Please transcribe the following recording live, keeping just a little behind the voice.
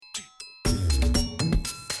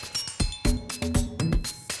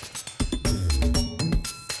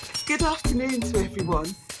Good afternoon to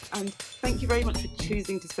everyone, and thank you very much for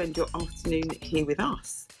choosing to spend your afternoon here with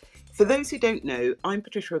us. For those who don't know, I'm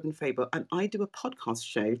Patricia Rogan-Faber, and I do a podcast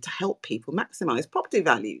show to help people maximise property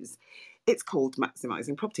values. It's called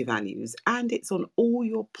Maximising Property Values, and it's on all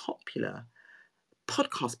your popular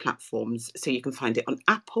podcast platforms. So you can find it on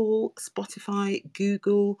Apple, Spotify,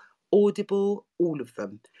 Google, Audible, all of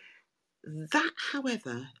them. That,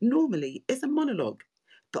 however, normally is a monologue,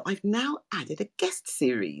 but I've now added a guest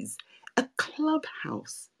series, a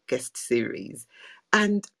Clubhouse guest series.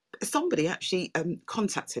 And somebody actually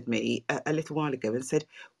contacted me a little while ago and said,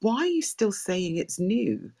 "Why are you still saying it's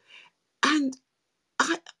new?" And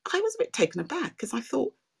I was a bit taken aback because I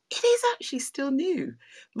thought, it is actually still new.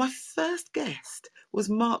 My first guest was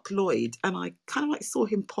Mark Lloyd, and I kind of like saw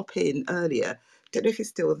him pop in earlier. Don't know if he's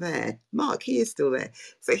still there. Mark, he is still there.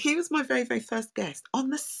 So he was my very, very first guest on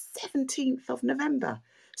the 17th of November.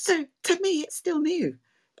 So to me, it's still new.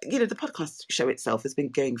 You know, the podcast show itself has been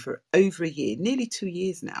going for over a year, nearly 2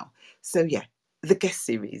 years now. So yeah, the guest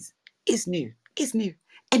series is new, is new.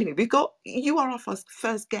 Anyway, you are our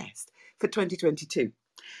first guest for 2022.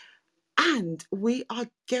 And we are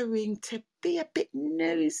going to be a bit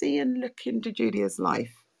nosy and look into Julia's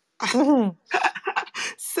life. Mhm.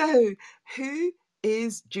 So, who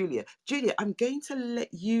is Julia? Julia, I'm going to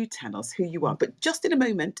let you tell us who you are, but just in a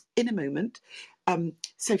moment,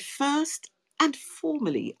 so first and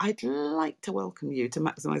formally, I'd like to welcome you to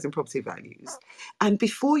Maximising Property Values. And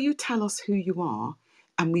before you tell us who you are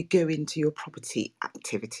and we go into your property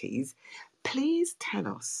activities, please tell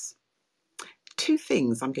us two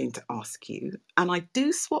things I'm going to ask you, and I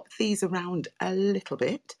do swap these around a little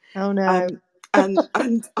bit. Oh no. Um,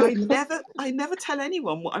 and I never tell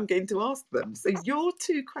anyone what I'm going to ask them. So your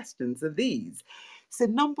two questions are these. So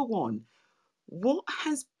number one, what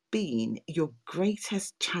has been your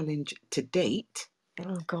greatest challenge to date?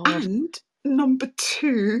 Oh God. And number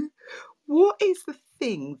two, what is the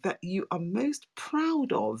thing that you are most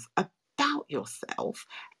proud of about yourself?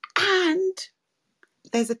 And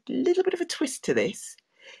there's a little bit of a twist to this.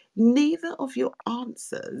 Neither of your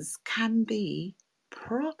answers can be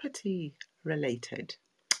property related.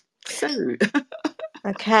 So,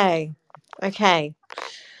 Okay. Okay.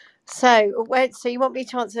 So, so you want me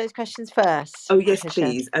to answer those questions first, oh yes, Patricia?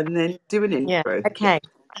 please, and then do an Yeah. intro. Yeah. Okay.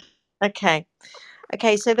 Okay.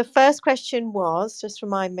 Okay. So the first question was, just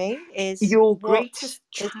remind me, is Your what greatest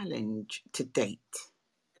is, challenge to date.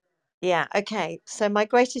 yeah. Okay. So my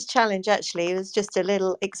greatest challenge actually was just a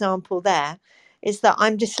little example there, is that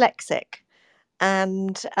I'm dyslexic.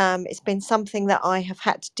 And it's been something that I have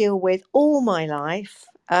had to deal with all my life,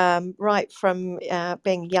 right from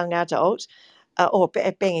being a young adult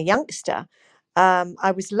being a youngster.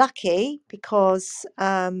 I was lucky because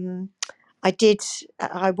I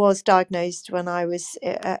was diagnosed when I was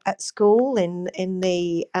at school in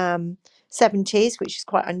the 70s, which is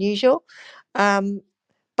quite unusual. Um,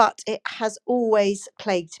 but it has always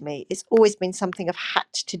plagued me. It's always been something I've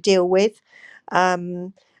had to deal with.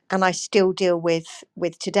 Um, and I still deal with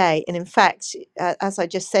today. And in fact, as I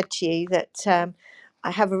just said to you, that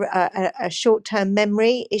I have a short-term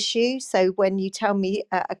memory issue. So when you tell me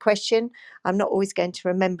a question, I'm not always going to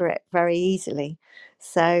remember it very easily.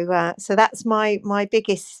 So that's my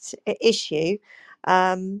biggest issue.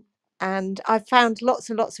 Um, and I've found lots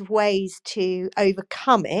and lots of ways to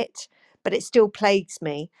overcome it, but it still plagues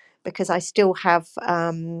me because I still have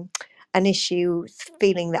an issue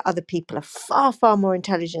feeling that other people are far, far more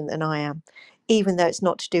intelligent than I am, even though it's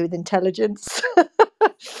not to do with intelligence.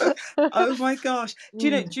 Oh my gosh. Do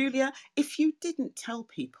you know, Mm, Julia, if you didn't tell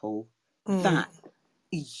people mm, that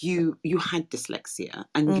you had dyslexia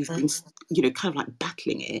and you've mm, been, kind of like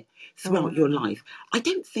battling it throughout mm. your life, I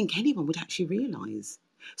don't think anyone would actually realize.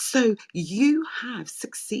 So you have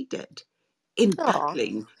succeeded in Oh,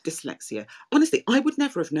 battling dyslexia. Honestly, I would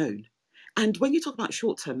never have known. And when you talk about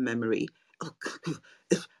short-term memory, oh,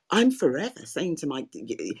 I'm forever saying to my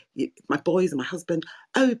boys and my husband,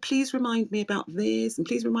 "Oh, please remind me about this and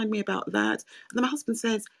please remind me about that." And then my husband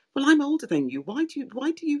says, "Well, I'm older than you. Why do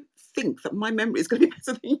you think that my memory is going to be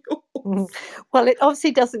better than mhm. yours?" Well, it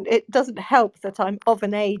obviously doesn't help that I'm of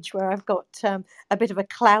an age where I've got a bit of a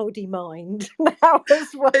cloudy mind now as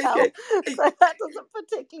well. Okay. So that doesn't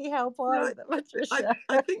particularly help No, either, I, Patricia.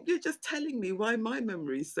 I think you're just telling me why my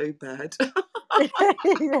memory is so bad.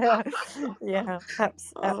 Yeah, yeah,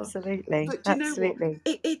 Oh, absolutely, but do you know what? absolutely.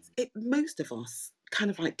 Most of us kind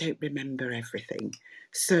of like don't remember everything.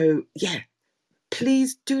 So yeah,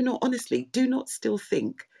 please do not, honestly, do not still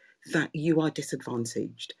think that you are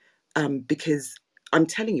disadvantaged. Because I'm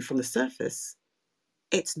telling you from the surface,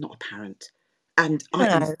 it's not apparent. And I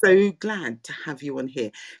am No. so glad to have you on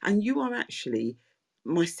here. And you are actually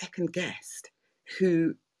my second guest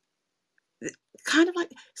who kind of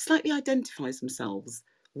like slightly identifies themselves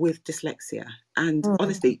with dyslexia. And Mm.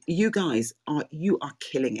 honestly, you are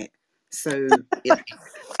killing it. So yeah.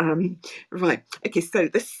 Um, right. Okay. So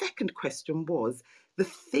the second question was the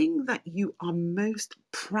thing that you are most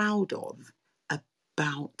proud of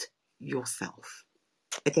about yourself.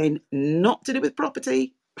 Again, not to do with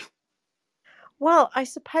property. Well, I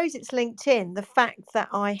suppose it's linked in the fact that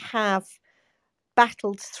I have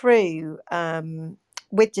battled through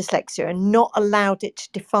with dyslexia and not allowed it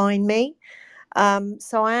to define me.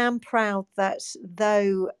 So I am proud that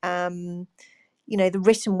though the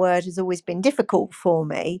written word has always been difficult for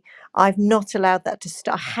me, I've not allowed that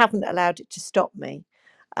to I haven't allowed it to stop me.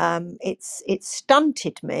 It's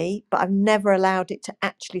stunted me, but I've never allowed it to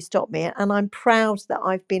actually stop me. And I'm proud that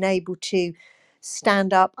I've been able to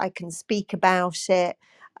stand up. I can speak about it,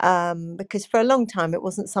 because for a long time it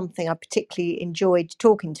wasn't something I particularly enjoyed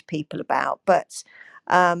talking to people about. But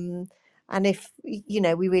um, and if we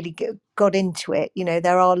really got into it,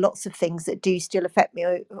 there are lots of things that do still affect me,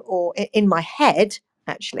 or in my head.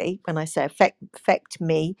 Actually, when I say affect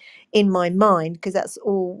me in my mind, because that's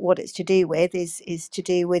all what it's to do with, is to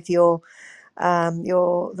do with the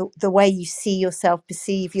way you see yourself,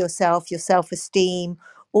 perceive yourself, your self-esteem,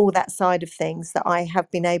 all that side of things that I have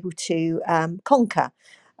been able to conquer.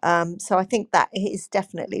 So I think that is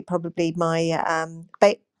definitely probably my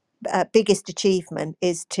biggest achievement,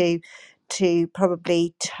 is to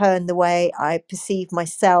probably turn the way I perceive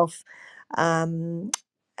myself, um,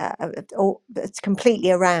 it's completely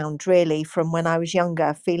around, really, from when I was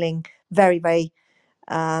younger, feeling very, very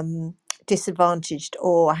um, disadvantaged,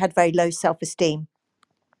 or I had very low self-esteem.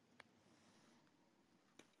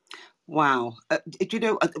 Wow. Do you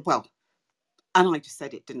know? Well, and I just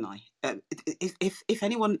said it, didn't I? If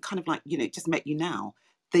anyone kind of like just met you now,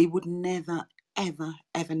 they would never, ever,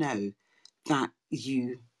 ever know that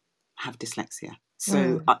you have dyslexia.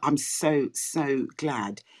 So Mm. I'm so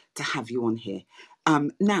glad to have you on here.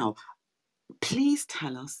 Now, please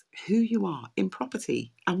tell us who you are in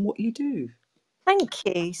property and what you do. Thank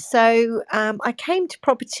you. So I came to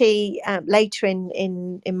property later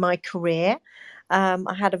in my career.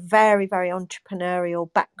 I had a very, very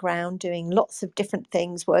entrepreneurial background, doing lots of different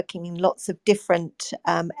things, working in lots of different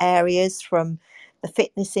areas, from the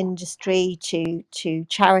fitness industry to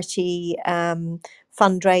charity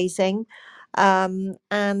fundraising,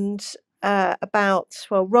 and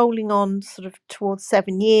rolling on sort of towards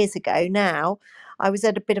 7 years ago now. I was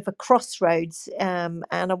at a bit of a crossroads, and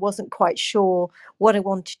I wasn't quite sure what I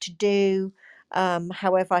wanted to do.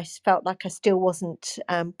 However, felt like I still wasn't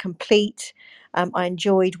complete. I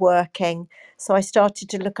enjoyed working, so I started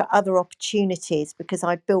to look at other opportunities, because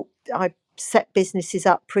I set businesses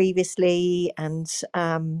up previously,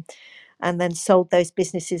 and then sold those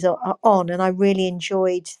businesses on. And I really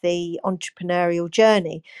enjoyed the entrepreneurial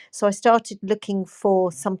journey. So I started looking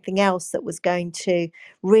for something else that was going to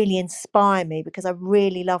really inspire me, because I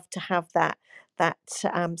really love to have that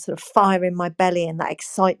sort of fire in my belly and that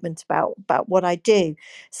excitement about what I do.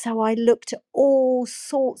 So I looked at all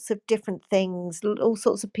sorts of different things. All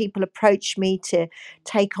sorts of people approached me to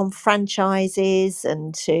take on franchises,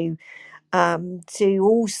 and to do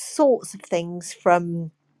all sorts of things,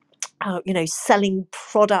 from selling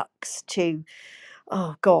products to,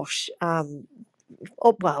 oh gosh,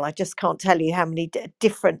 oh, well, I just can't tell you how many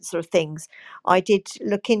different sort of things I did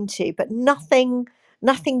look into, but nothing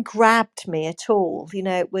grabbed me at all.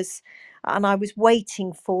 It was, and I was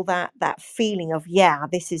waiting for that feeling of, yeah,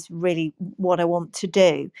 this is really what I want to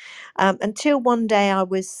do. Until one day I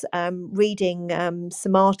was reading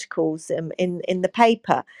some articles in the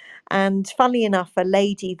paper, and funnily enough, a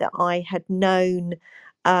lady that I had known.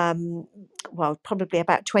 Um, well, probably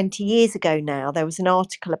about 20 years ago now, there was an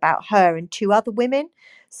article about her and two other women.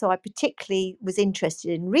 So I particularly was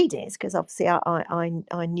interested in reading it, because obviously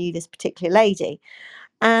I knew this particular lady.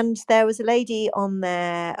 And there was a lady on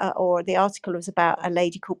there, or the article was about a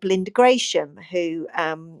lady called Belinda Gresham, who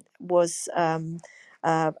was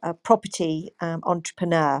a property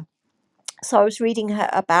entrepreneur. So I was reading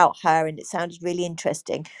about her, and it sounded really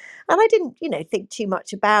interesting, and I didn't think too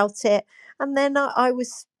much about it. And then I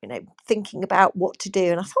was thinking about what to do,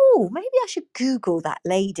 and I thought, oh, maybe I should Google that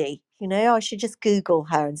lady. I should just Google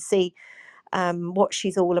her and see what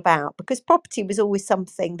she's all about, because property was always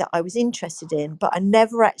something that I was interested in, but I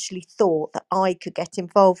never actually thought that I could get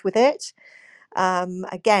involved with it.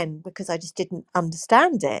 Again, because I just didn't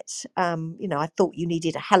understand it. I thought you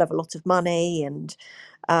needed a hell of a lot of money, and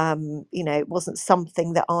it wasn't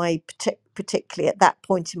something that I particularly at that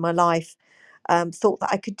point in my life thought that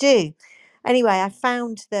I could do. Anyway, I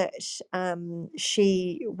found that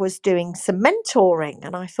she was doing some mentoring,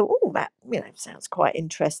 and I thought, oh, that sounds quite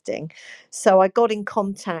interesting. So I got in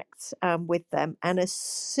contact with them, and as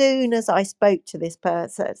soon as I spoke to this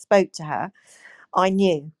person, spoke to her, I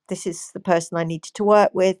knew this is the person I needed to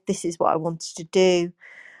work with. This is what I wanted to do.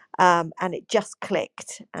 And it just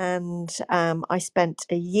clicked. And I spent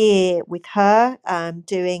a year with her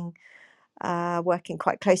doing working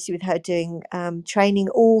quite closely with her, doing training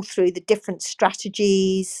all through the different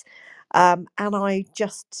strategies. And it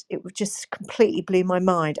just completely blew my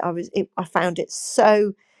mind. I found it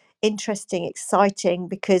so interesting, exciting,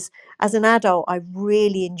 because as an adult, I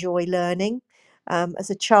really enjoy learning. As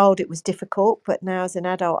a child, it was difficult, but now as an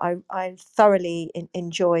adult, I thoroughly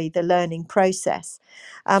enjoy the learning process.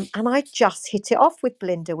 And I just hit it off with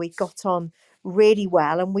Belinda. We got on really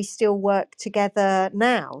well, and we still work together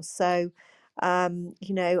now. So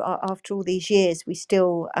after all these years, we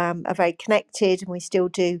still are very connected, and we still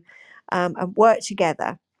do and work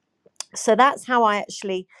together. So that's how I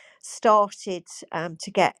actually started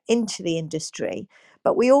to get into the industry.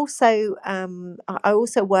 But we also, I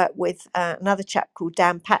also work with another chap called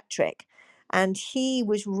Dan Patrick, and he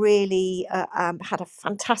was really had a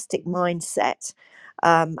fantastic mindset.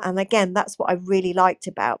 And again, that's what I really liked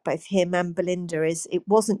about both him and Belinda, is it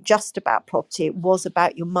wasn't just about property; it was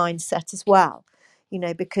about your mindset as well.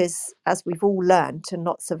 Because as we've all learned, and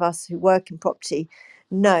lots of us who work in property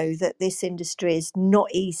know, that this industry is not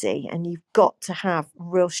easy, and you've got to have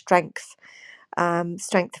real strength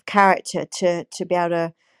of character to be able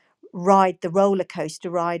to ride the roller coaster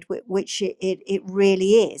ride, which it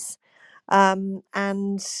really is. And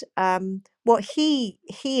what he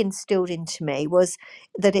instilled into me was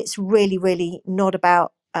that it's really, really not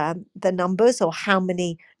about the numbers or how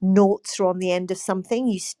many noughts are on the end of something.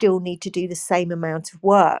 You still need to do the same amount of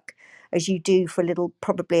work as you do for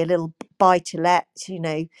probably a little buy to let,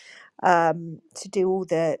 to do all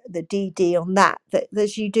the DD on that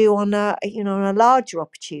as you do on on a larger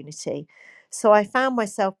opportunity. So I found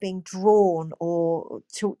myself being drawn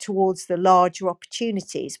towards the larger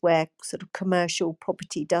opportunities where sort of commercial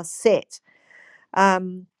property does sit.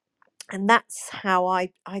 Um, and that's how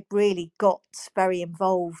I really got very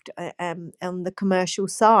involved on the commercial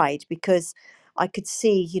side, because I could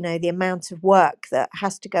see, the amount of work that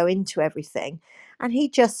has to go into everything. And he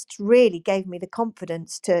just really gave me the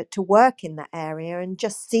confidence to work in that area and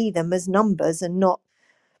just see them as numbers and not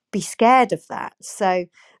be scared of that. So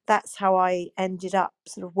that's how I ended up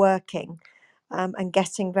sort of working and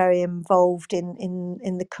getting very involved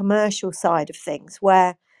in the commercial side of things,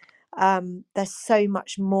 where there's so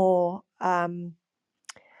much more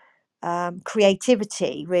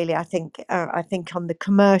creativity, really. I think on the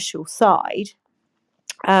commercial side,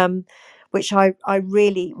 um, which I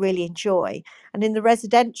really, really enjoy. And in the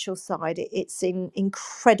residential side, it's an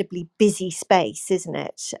incredibly busy space, isn't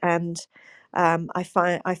it? And I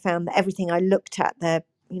found that everything I looked at there,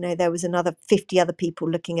 there was another 50 other people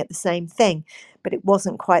looking at the same thing, but it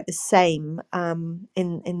wasn't quite the same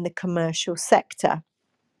in the commercial sector.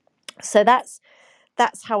 So that's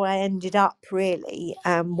how I ended up really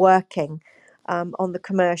working on the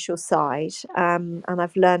commercial side, and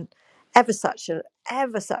I've learned ever such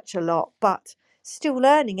a lot, but still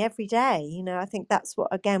learning every day. I think that's what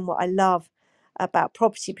I love about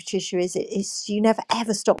property, Patricia, is you never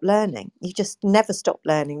ever stop learning. You just never stop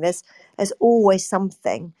learning. There's always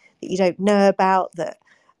something that you don't know about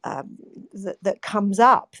um, that comes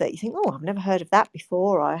up that you think, oh, I've never heard of that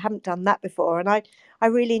before, or I haven't done that before, and I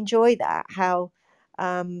really enjoy that. How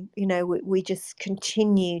we just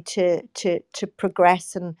continue to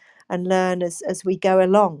progress and learn as we go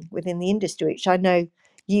along within the industry, which I know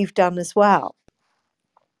you've done as well.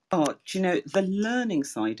 Oh, do you know, the learning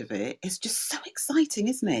side of it is just so exciting,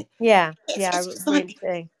 isn't it? Yeah, It's, yeah, I it's just really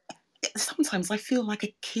like, do. sometimes I feel like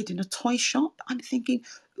a kid in a toy shop. I'm thinking,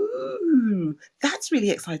 ooh, that's really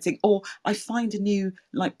exciting. Or I find a new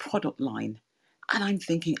like product line and I'm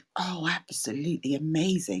thinking, oh, absolutely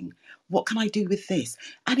amazing. What can I do with this?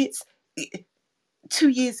 And it's 2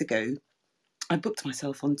 years ago, I booked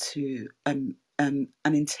myself onto an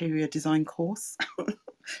interior design course.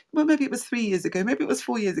 Well, maybe it was 3 years ago, maybe it was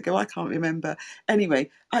 4 years ago, I can't remember. Anyway,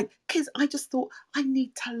 because I just thought I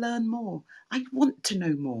need to learn more. I want to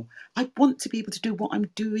know more. I want to be able to do what I'm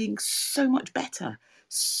doing so much better,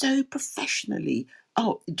 so professionally.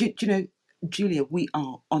 Oh, do you know, Julia, we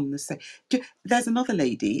are on the same. There's another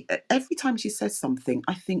lady. Every time she says something,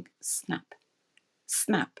 I think snap,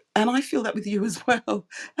 snap, and I feel that with you as well.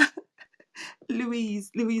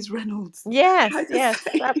 Louise Reynolds. How Yes, to yes,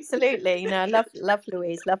 say? absolutely. I love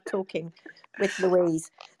Louise, love talking with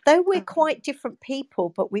Louise. Though we're quite different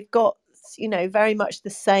people, but we've got, very much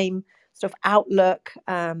the same sort of outlook.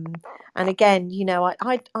 And again,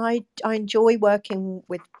 I enjoy working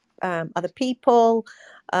with other people.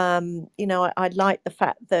 I like the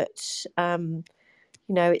fact that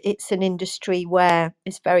it's an industry where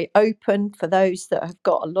it's very open for those that have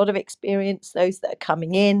got a lot of experience, those that are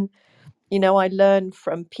coming in. I learn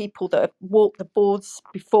from people that have walked the boards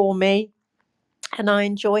before me, and I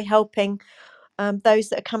enjoy helping those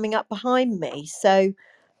that are coming up behind me. So,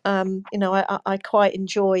 I quite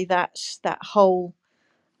enjoy that whole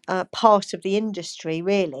part of the industry,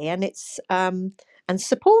 really, and it's and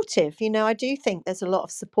supportive. I do think there's a lot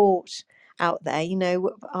of support out there.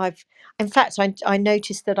 In fact, I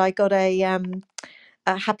noticed that I got a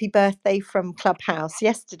happy birthday from Clubhouse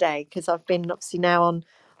yesterday, because I've been obviously now on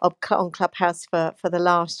Clubhouse for the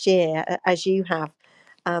last year, as you have,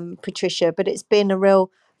 Patricia. But it's been a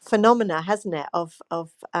real phenomena, hasn't it, of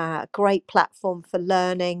great platform for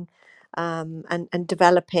learning, and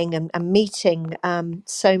developing, and meeting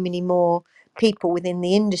so many more people within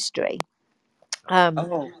the industry,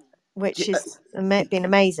 um, Oh, which is been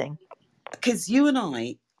amazing. because you and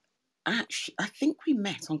I actually, I think we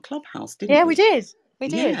met on Clubhouse, didn't Yeah, we we? did. We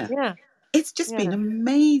did. Yeah. Yeah, It's just been yeah,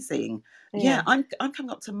 amazing. Yeah, yeah. I'm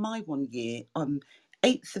coming up to my 1 year.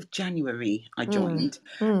 8th of January I Mm, joined,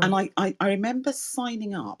 mm. and I remember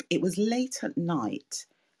signing up. It was late at night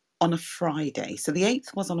on a Friday. So the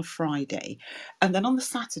 8th was on a Friday. And then on the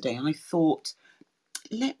Saturday I thought,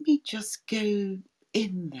 let me just go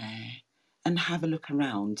in there and have a look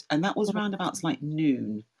around. And that was roundabouts like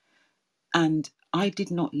noon. And I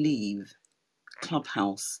did not leave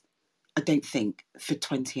Clubhouse, I don't think, for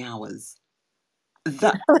 20 hours.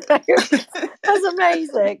 That That's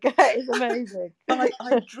amazing. That is amazing.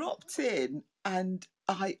 I dropped in, and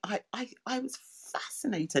I was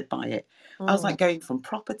fascinated by it. I was Mm, like going from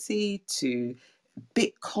property to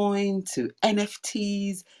Bitcoin to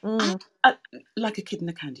NFTs, mm. I, like a kid in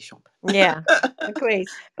a candy shop. Yeah, agreed.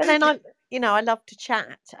 But then I love to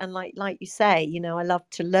chat, and like you say, I love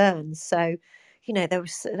to learn. So,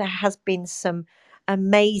 there has been some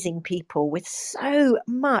amazing people with so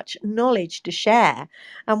much knowledge to share,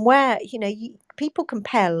 and where people can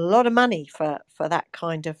pay a lot of money for that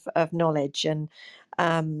kind of knowledge, and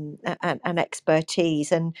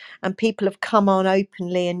expertise, and people have come on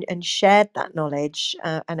openly, and shared that knowledge,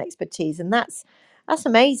 and expertise, and that's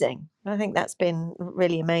amazing. I think that's been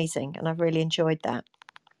really amazing, and I've really enjoyed that.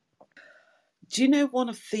 Do you know one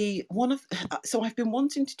of so I've been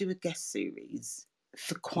wanting to do a guest series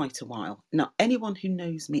for quite a while. Now, anyone who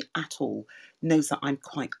knows me at all knows that I'm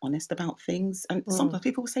quite honest about things. And Mm, sometimes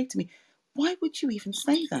people will say to me, why would you even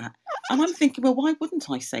say that? And I'm thinking, well, why wouldn't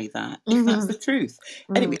I say that if that's mhm, the truth?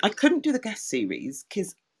 mm, Anyway, I couldn't do the guest series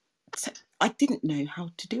because I didn't know how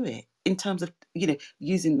to do it in terms of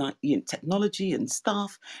using like technology and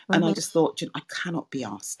stuff, and I mhm. just thought, I cannot be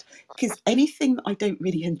asked because anything that I don't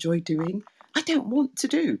really enjoy doing, I don't want to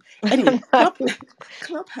do. Anyway, No.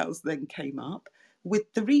 Clubhouse then came up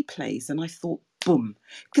with the replays, and I thought, boom,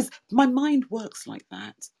 because my mind works like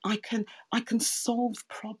that. I can solve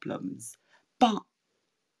problems, but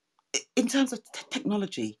in terms of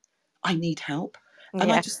technology, I need help.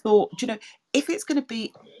 And I Yeah, just thought, if it's going to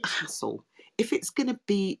be a hassle, if it's going to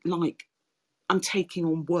be like I'm taking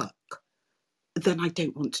on work, then I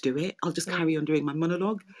don't want to do it. I'll just mm, carry on doing my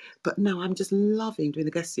monologue. But no, I'm just loving doing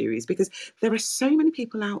the guest series because there are so many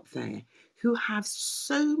people out there who have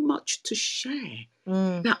so much to share.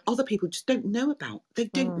 mm, Now, other people just don't know about. They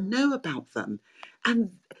don't mm, know about them,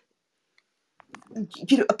 and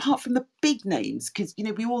apart from the big names, because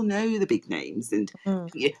we all know the big names, and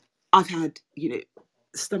mm. I've had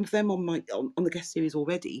some of them on the guest series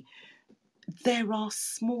already. There are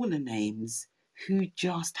smaller names who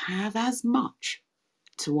just have as much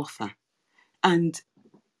to offer, and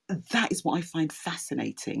that is what I find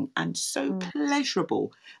fascinating and so Mm.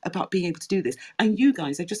 pleasurable about being able to do this. And you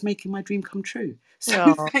guys are just making my dream come true. So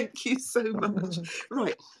Oh. thank you so much.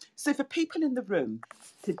 Right. So for people in the room,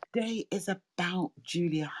 today is about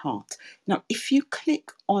Julia Hart. Now, if you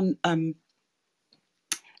click on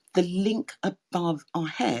the link above our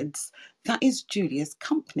heads, that is Julia's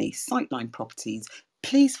company, Sightline Properties.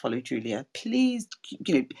 Please follow Julia. Please,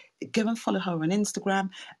 go and follow her on Instagram,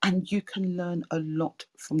 and you can learn a lot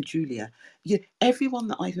from Julia. Everyone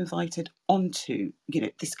that I've invited onto,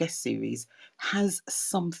 this guest series has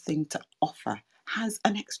something to offer, has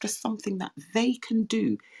an extra something that they can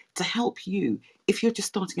do to help you. If you're just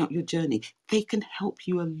starting out your journey, they can help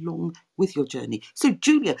you along with your journey. So,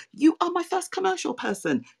 Julia, you are my first commercial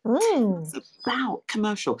person. Tell Mm. us about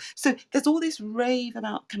commercial. So, there's all this rave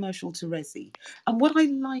about commercial to resi, and what I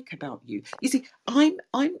like about you, you see, I'm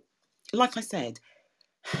like I said,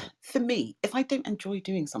 for me, if I don't enjoy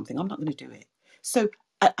doing something, I'm not going to do it. So,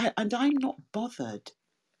 and I'm not bothered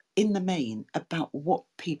in the main about what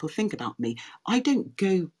people think about me. I don't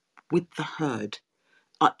go with the herd.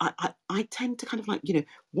 I tend to kind of like,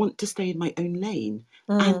 want to stay in my own lane.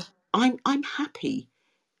 Mm. And I'm happy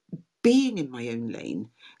being in my own lane.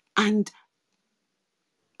 And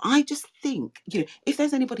I just think, if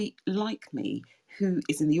there's anybody like me who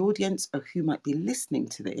is in the audience or who might be listening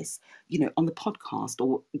to this, on the podcast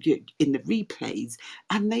or in the replays,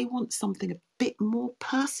 and they want something a bit more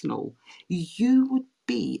personal, you would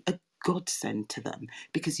be a godsend to them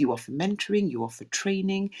because you offer mentoring, you offer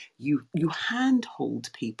training, you handhold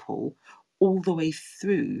people all the way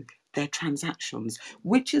through their transactions,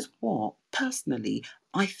 which is what personally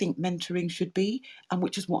I think mentoring should be, and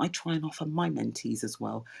which is what I try and offer my mentees as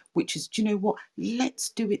well, which is, do you know what? Let's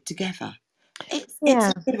do it together. It's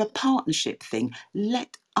Yeah. a bit of a partnership thing.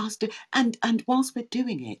 Let us do, and whilst we're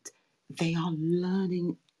doing it, they are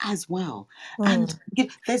learning as well. And Mm.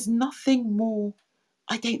 there's nothing more,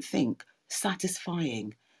 I don't think,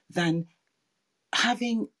 satisfying than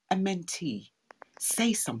having a mentee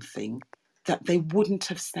say something that they wouldn't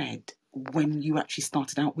have said when you actually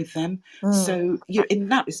started out with them. Mm. So, in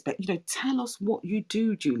that respect, tell us what you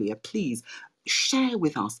do, Julia, please. Share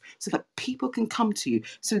with us so that people can come to you.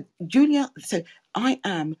 So, I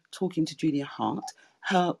am talking to Julia Hart.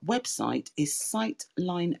 Her website is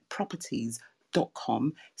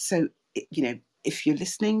sightlineproperties.com. So, if you're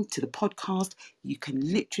listening to the podcast, you can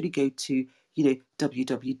literally go to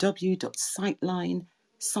www.sightline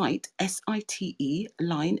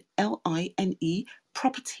line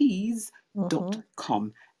Mm-hmm.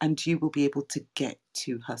 properties.com, and you will be able to get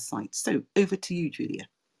to her site. So over to you, Julia.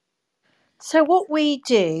 So what we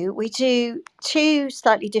do two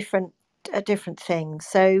slightly different things.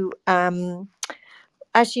 So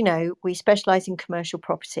as you know, we specialise in commercial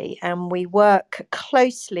property, and we work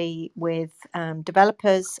closely with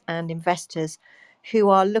developers and investors who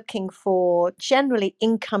are looking for generally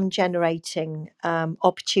income generating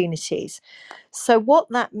opportunities. So what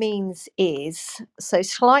that means is, so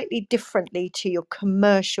slightly differently to your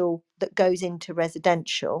commercial that goes into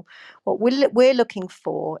residential, what we're looking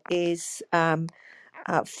for is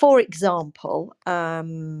for example,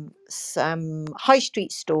 some high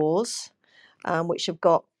street stores which have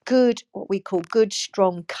got good, what we call good,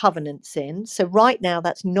 strong covenants in. So right now,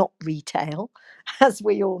 that's not retail, as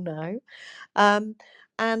we all know, um,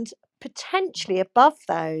 and potentially above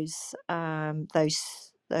those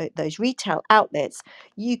retail outlets,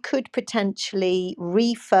 you could potentially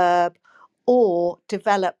refurb or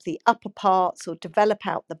develop the upper parts, or develop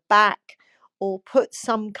out the back, or put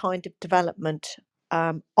some kind of development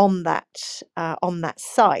on that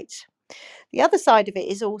site. The other side of it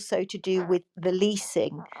is also to do with the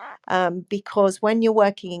leasing, because when you're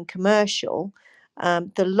working in commercial,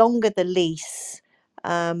 the longer the lease,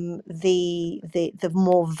 the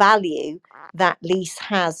more value that lease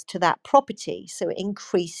has to that property. So it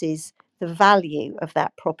increases the value of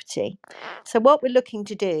that property. So what we're looking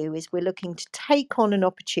to do is we're looking to take on an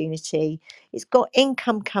opportunity. It's got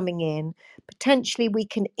income coming in. Potentially we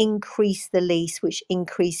can increase the lease, which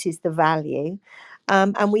increases the value.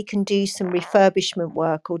 And we can do some refurbishment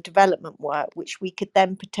work or development work, which we could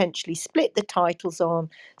then potentially split the titles on,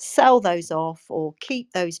 sell those off, or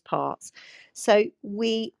keep those parts. So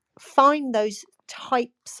we find those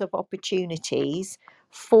types of opportunities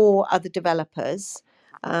for other developers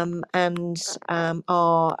and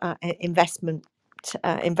our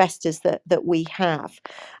investors that we have.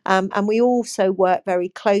 And we also work very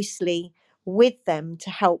closely with them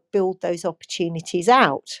to help build those opportunities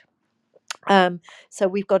out. So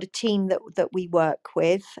we've got a team that we work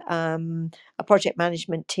with, a project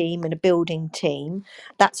management team and a building team.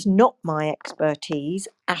 That's not my expertise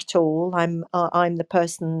at all. I'm the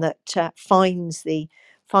person that finds the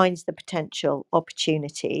potential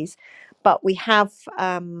opportunities, but we have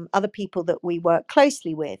other people that we work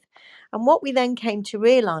closely with. And what we then came to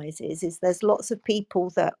realise is there's lots of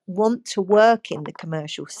people that want to work in the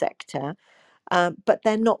commercial sector, but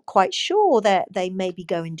they're not quite sure. They maybe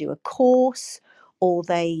go and do a course, or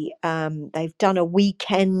they've done a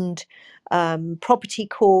weekend property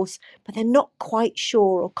course, but they're not quite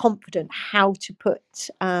sure or confident how to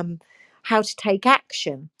take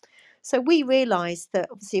action. So we realised that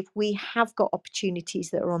obviously if we have got opportunities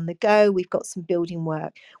that are on the go, we've got some building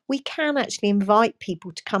work, we can actually invite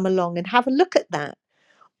people to come along and have a look at that.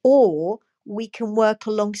 Or we can work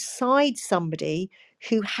alongside somebody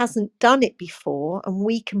who hasn't done it before, and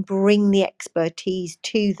we can bring the expertise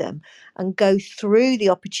to them and go through the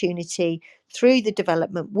opportunity, through the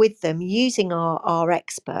development with them using our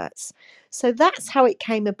experts. So that's how it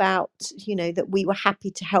came about, that we were happy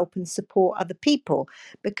to help and support other people,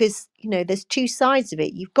 because, there's two sides of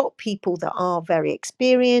it. You've got people that are very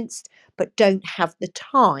experienced but don't have the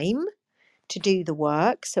time to do the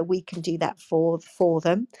work, so we can do that for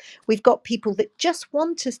them. We've got people that just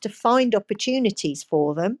want us to find opportunities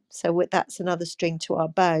for them, so that's another string to our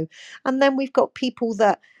bow. And then we've got people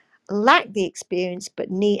that lack the experience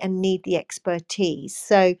but need the expertise,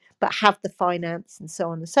 so but have the finance and so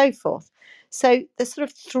on and so forth. So there's sort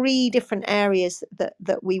of three different areas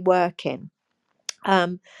that we work in.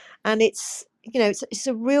 And it's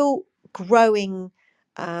a real growing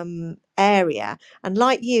area. And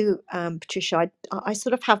like you, Patricia, I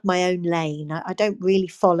sort of have my own lane. I don't really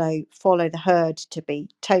follow the herd, to be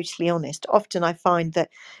totally honest. Often I find that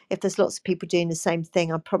if there's lots of people doing the same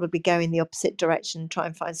thing, I'll probably go in the opposite direction and try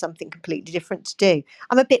and find something completely different to do.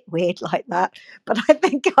 I'm a bit weird like that, but I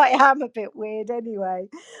think I am a bit weird anyway,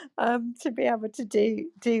 to be able to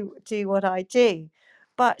do what I do.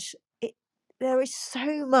 But there is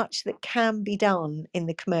so much that can be done in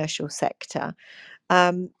the commercial sector.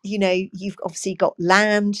 You've obviously got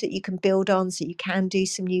land that you can build on, so you can do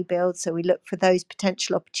some new builds. So we look for those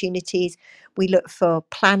potential opportunities. We look for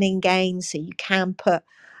planning gains, so you can put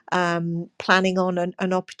planning on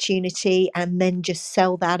an opportunity and then just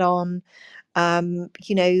sell that on.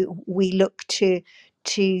 We look to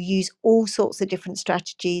use all sorts of different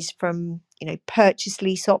strategies, from purchase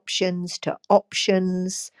lease options to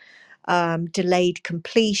options, delayed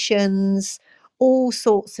completions, all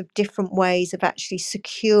sorts of different ways of actually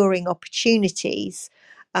securing opportunities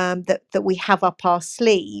that we have up our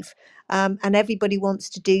sleeve. And everybody wants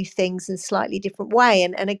to do things in a slightly different way.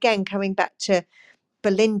 And again, coming back to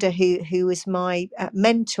Belinda, who was my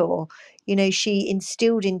mentor, she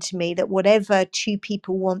instilled into me that whatever two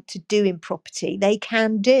people want to do in property, they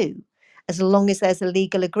can do, as long as there's a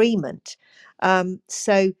legal agreement.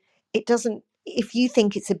 So it doesn't, if you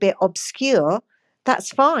think it's a bit obscure,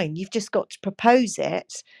 that's fine. You've just got to propose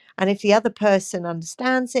it. And if the other person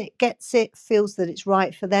understands it, gets it, feels that it's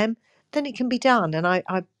right for them, then it can be done. And I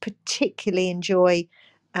particularly enjoy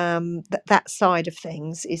that side of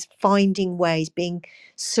things, is finding ways, being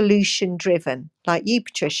solution driven. Like you,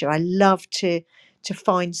 Patricia, I love to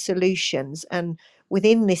find solutions, and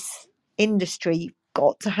within this industry, you've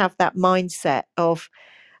got to have that mindset of,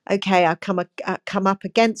 okay, I come up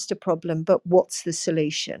against a problem, but what's the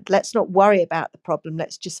solution? Let's not worry about the problem.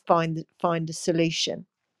 Let's just find a solution.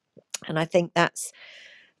 And I think that's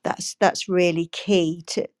really key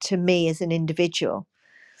to me as an individual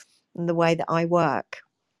and the way that I work.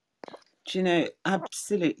 Do you know,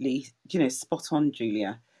 absolutely, spot on,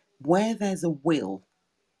 Julia. Where there's a will,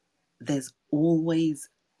 there's always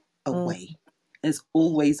a Mm. way. There's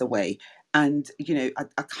always a way. And, I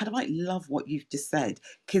kind of like love what you've just said,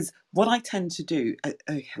 because what I tend to do,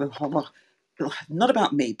 not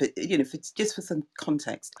about me, but, if it's just for some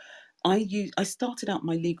context, I started out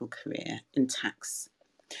my legal career in tax.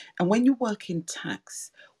 And when you work in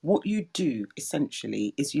tax, what you do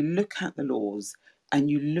essentially is you look at the laws and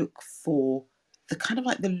you look for the kind of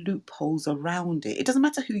like the loopholes around it. It doesn't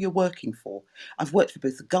matter who you're working for. I've worked for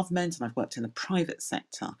both the government and I've worked in the private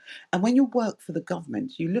sector. And when you work for the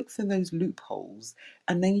government, you look for those loopholes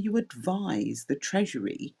and then you advise the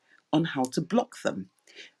Treasury on how to block them.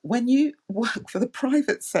 When you work for the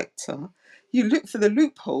private sector, you look for the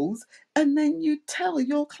loopholes and then you tell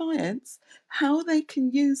your clients how they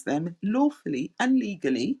can use them lawfully and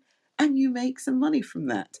legally, and you make some money from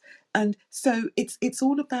that. And so it's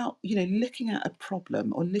all about, looking at a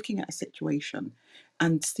problem or looking at a situation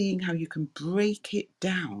and seeing how you can break it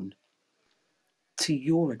down to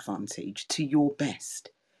your advantage, to your best,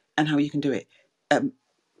 and how you can do it. Um,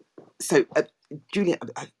 so, Julia,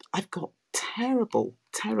 I've got terrible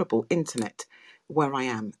internet where I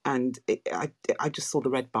am, and I just saw the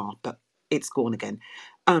red bar, but it's gone again.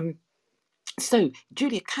 So,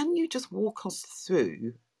 Julia, can you just walk us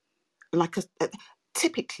through, like a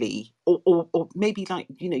typically, or maybe like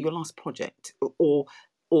your last project, or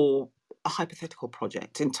a hypothetical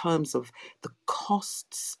project, in terms of the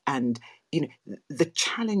costs and the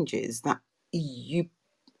challenges that you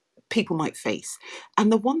people might face.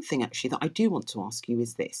 And the one thing actually that I do want to ask you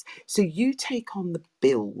is this. So you take on the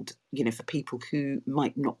build, for people who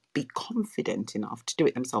might not be confident enough to do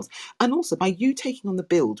it themselves. And also by you taking on the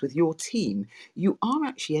build with your team, you are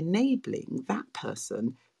actually enabling that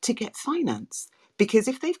person to get finance. Because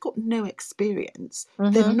if they've got no experience,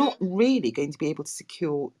 they're not really going to be able to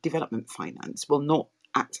secure development finance. Well, not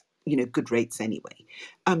at good rates anyway.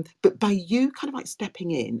 But by you kind of like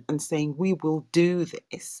stepping in and saying we will do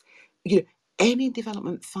this, any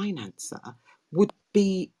development financer would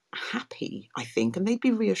be happy, I think, and they'd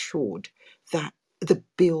be reassured that the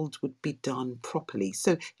build would be done properly.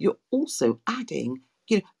 So you're also adding,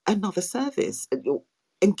 another service.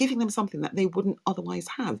 And giving them something that they wouldn't otherwise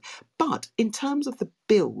have. But in terms of the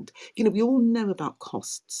build, we all know about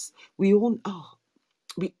costs. We all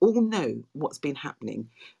know what's been happening.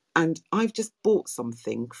 And I've just bought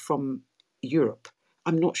something from Europe.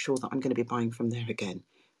 I'm not sure that I'm going to be buying from there again.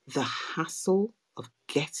 The hassle of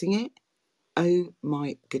getting it, oh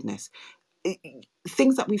my goodness.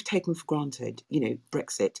 Things that we've taken for granted,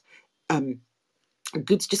 Brexit, um,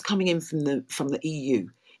 goods just coming in from the EU,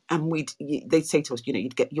 and they'd say to us,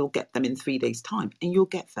 you'll get them in 3 days' time, and you'll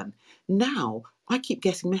get them. Now I keep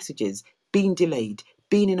getting messages being delayed,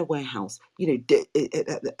 being in a warehouse,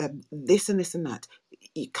 this and this and that,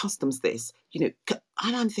 customs this, and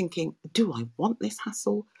I'm thinking, do I want this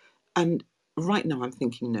hassle? And right now I'm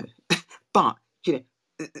thinking no, but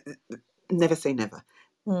never say never.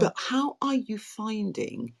 But how are you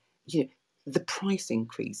finding, the price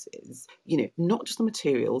increases, not just on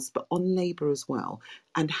materials, but on labour as well?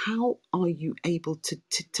 And how are you able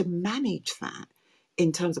to manage that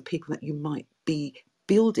in terms of people that you might be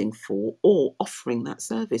building for or offering that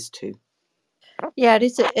service to? Yeah,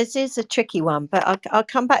 it is a tricky one, but I'll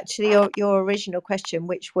come back to your original question,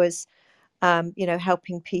 which was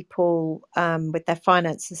helping people with their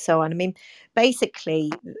finance and so on. I mean,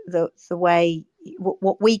 basically, the way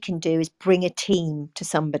what we can do is bring a team to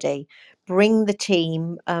somebody, bring the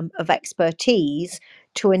team of expertise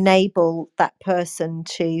to enable that person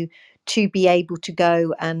to be able to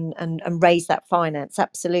go and raise that finance.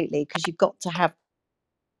 Absolutely, because you've got to have,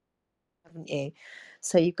 haven't you?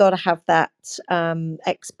 So you've got to have that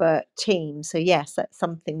expert team. So yes, that's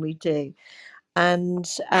something we do. And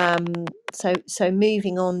so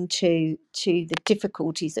moving on to the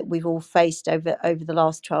difficulties that we've all faced over the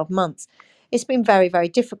last 12 months, it's been very, very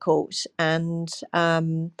difficult. And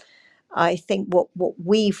I think what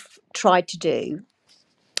we've tried to do,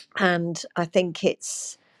 and I think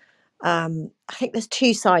there's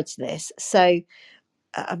two sides to this. So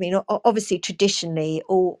I mean, obviously, traditionally,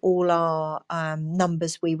 all our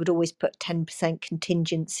numbers, we would always put 10%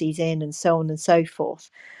 contingencies in, and so on and so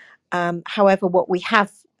forth. However, what we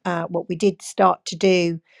did start to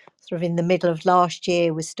do sort of in the middle of last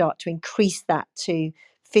year was start to increase that to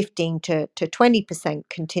 15 to 20%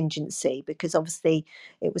 contingency, because obviously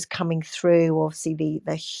it was coming through, obviously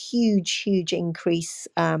the huge increase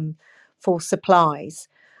for supplies.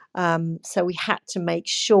 So we had to make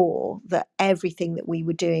sure that everything that we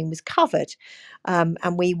were doing was covered,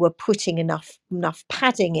 and we were putting enough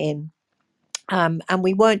padding in, and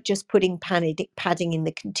we weren't just putting padding in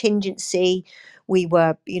the contingency. We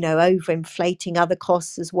were, overinflating other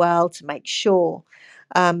costs as well to make sure.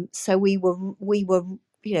 So we were,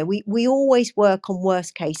 we always work on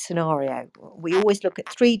worst case scenario. We always look at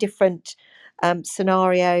three different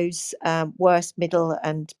scenarios: worst, middle,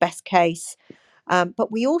 and best case.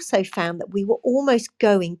 But we also found that we were almost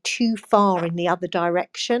going too far in the other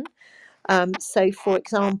direction. So, for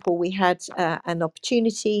example, we had an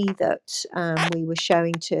opportunity that we were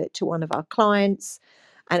showing to one of our clients,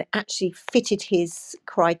 and it actually fitted his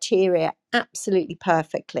criteria absolutely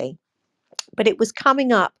perfectly. But it was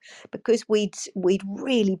coming up because we'd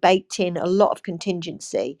really baked in a lot of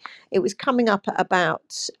contingency. It was coming up at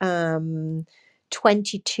about 22%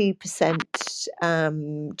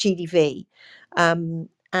 GDV. And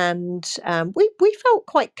we felt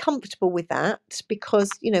quite comfortable with that because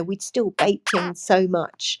we'd still baked in so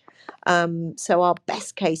much. So our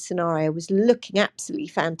best case scenario was looking absolutely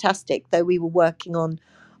fantastic, though we were working on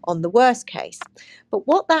the worst case. But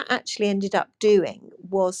what that actually ended up doing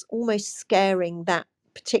was almost scaring that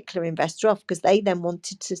particular investor off, because they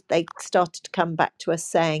started to come back to us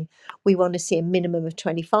saying, we want to see a minimum of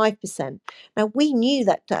 25%. Now, we knew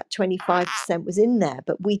that that 25% was in there,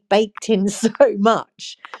 but we baked in so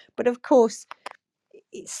much. But of course,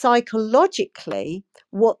 psychologically,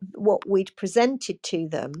 what we'd presented to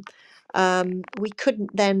them, we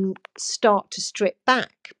couldn't then start to strip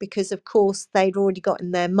back, because of course they'd already got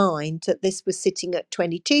in their mind that this was sitting at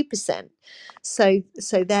 22%. So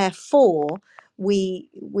therefore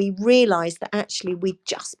we realised that actually we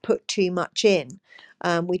just put too much in.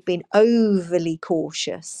 We'd been overly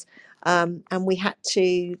cautious, and we had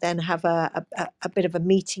to then have a bit of a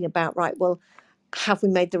meeting about, right, well, have we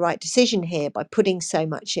made the right decision here by putting so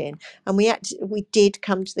much in? And we did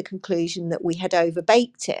come to the conclusion that we had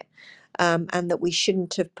overbaked it, and that we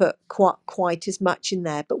shouldn't have put quite as much in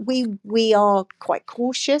there. But we are quite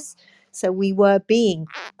cautious, so we were being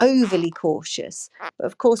overly cautious. But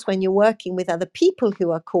of course, when you're working with other people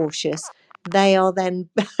who are cautious, they are then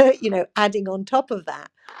adding on top of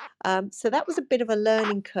that. So that was a bit of a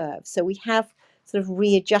learning curve. So we have sort of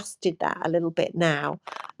readjusted that a little bit now,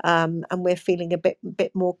 and we're feeling a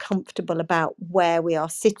bit more comfortable about where we are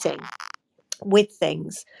sitting with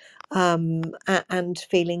things, and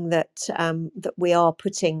feeling that that we are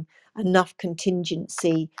putting enough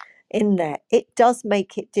contingency in there. It does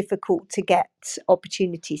make it difficult to get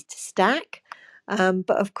opportunities to stack,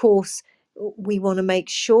 but of course we want to make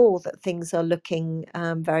sure that things are looking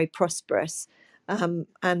very prosperous, and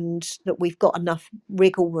that we've got enough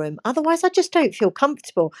wriggle room. Otherwise, I just don't feel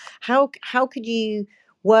comfortable. How could you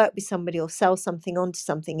work with somebody or sell something onto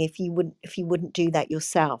something if you wouldn't do that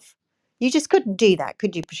yourself? You just couldn't do that,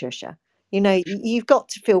 could you, Patricia? You've got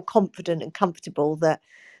to feel confident and comfortable that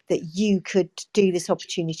you could do this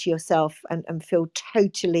opportunity yourself, and feel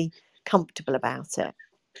totally comfortable about it.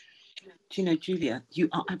 Do you know, Julia, you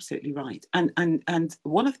are absolutely right. And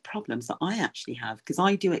one of the problems that I actually have, because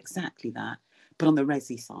I do exactly that, but on the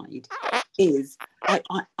resi side, is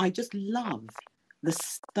I just love the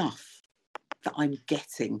stuff that I'm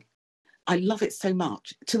getting. I love it so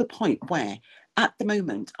much, to the point where at the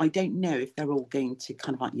moment I don't know if they're all going to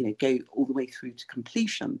kind of go all the way through to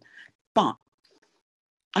completion. But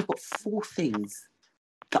I've got 4 things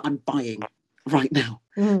that I'm buying right now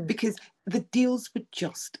because the deals were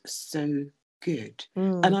just so good.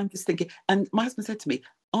 And I'm just thinking, and my husband said to me,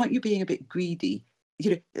 aren't you being a bit greedy?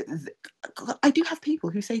 I do have people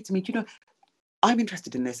who say to me, I'm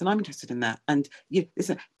interested in this and I'm interested in that. And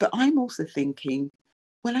but I'm also thinking,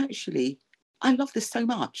 well, actually, I love this so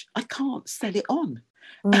much, I can't sell it on.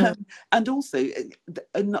 And also,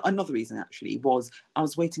 another reason actually was I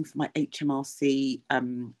was waiting for my HMRC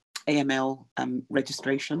AML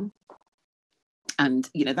registration. And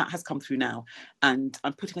that has come through now, and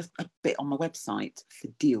I'm putting a bit on my website for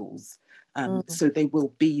deals, so they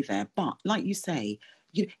will be there. But like you say,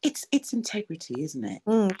 it's integrity, isn't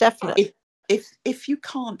it? Definitely. If you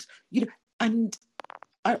can't, and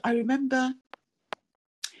I remember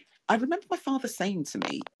my father saying to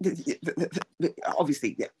me,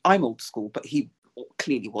 obviously I'm old school, but he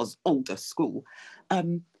clearly was older school.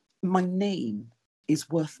 My name is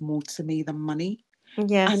worth more to me than money.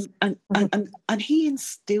 Yes. And he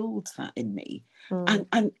instilled that in me,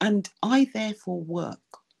 and I therefore work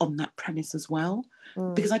on that premise as well,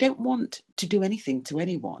 because I don't want to do anything to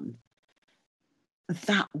anyone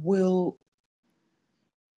that will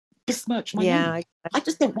besmirch my name. I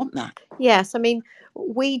just don't want that. Yes, I mean,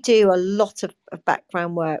 we do a lot of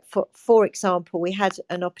background work. For example, we had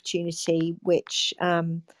an opportunity which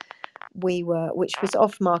which was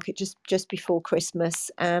off market just before Christmas,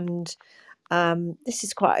 and this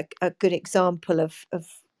is quite a good example of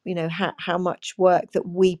how much work that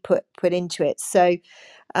we put into it. So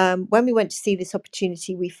when we went to see this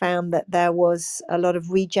opportunity, we found that there was a lot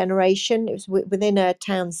of regeneration. It was within a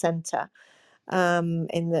town centre,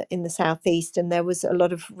 in the southeast, and there was a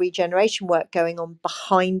lot of regeneration work going on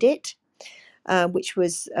behind it, which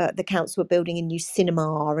was the council were building a new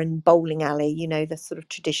cinema and bowling alley. The sort of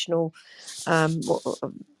traditional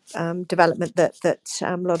development that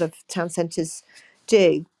a lot of town centres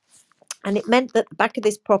do. And it meant that the back of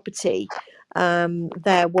this property,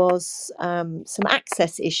 there was some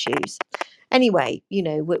access issues. Anyway,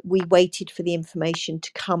 we waited for the information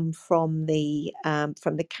to come from the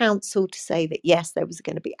council to say that yes, there was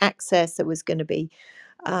going to be access. There was going to be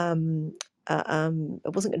it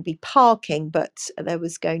wasn't going to be parking, but there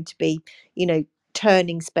was going to be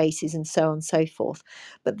turning spaces and so on and so forth.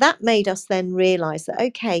 But that made us then realise that,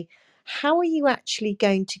 okay, how are you actually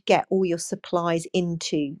going to get all your supplies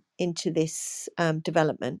into this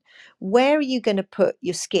development? Where are you going to put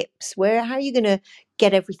your skips? How are you going to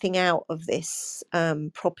get everything out of this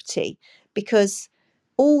property? Because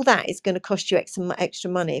all that is going to cost you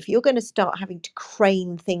extra money. If you're going to start having to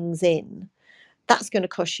crane things in, that's going to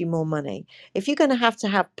cost you more money. If you're going to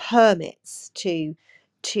have permits to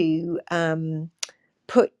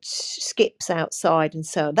put skips outside and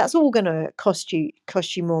so on, that's all going to cost you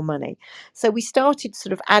more money. So we started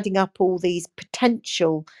sort of adding up all these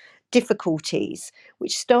potential difficulties,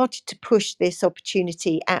 which started to push this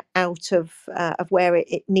opportunity out of where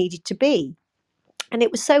it needed to be. And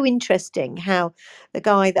it was so interesting how the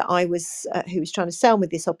guy that I was, who was trying to sell me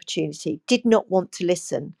this opportunity, did not want to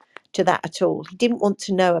listen to that at all. He didn't want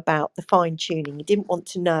to know about the fine tuning. He didn't want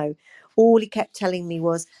to know. All he kept telling me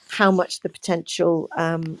was how much the potential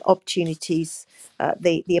opportunities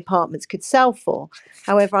the apartments could sell for.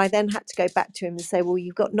 However, I then had to go back to him and say, well,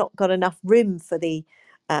 you've not got enough room for the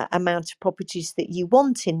amount of properties that you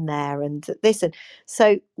want in there, and this. And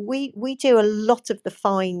so we do a lot of the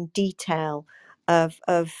fine detail of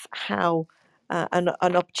how an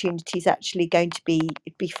opportunity is actually going to be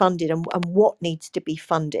funded, and what needs to be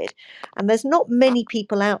funded. And there's not many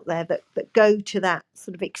people out there that go to that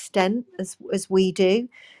sort of extent as we do,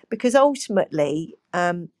 because ultimately,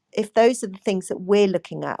 if those are the things that we're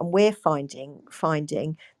looking at and we're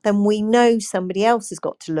finding, then we know somebody else has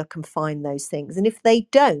got to look and find those things. And if they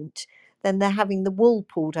don't, then they're having the wool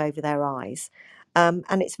pulled over their eyes. And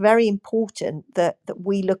it's very important that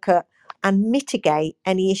we look at and mitigate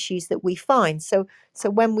any issues that we find. So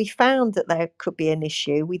when we found that there could be an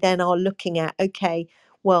issue, we then are looking at, okay,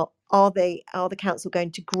 well, are the council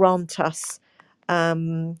going to grant us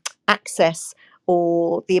access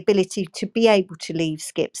or the ability to be able to leave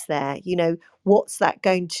skips there? What's that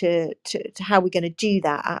going to how are we going to do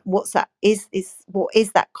that? What's that what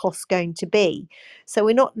is that cost going to be? So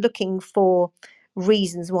we're not looking for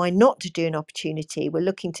reasons why not to do an opportunity. We're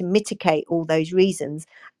looking to mitigate all those reasons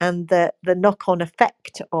and the knock-on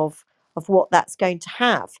effect of what that's going to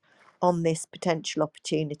have on this potential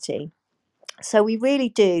opportunity. So we really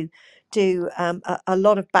do a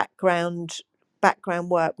lot of background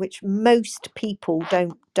work, which most people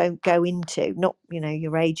don't go into. Not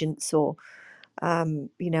your agents or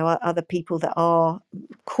other people that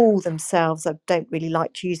call themselves. I don't really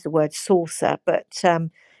like to use the word sourcer, but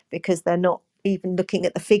because they're not even looking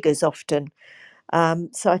at the figures often.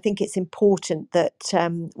 So I think it's important that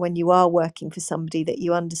when you are working for somebody, that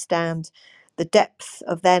you understand the depth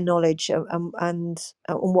of their knowledge and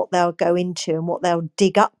what they'll go into and what they'll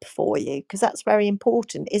dig up for you, because that's very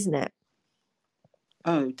important, isn't it?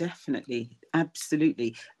 Oh, definitely.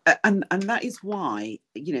 Absolutely. And that is why,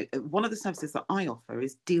 one of the services that I offer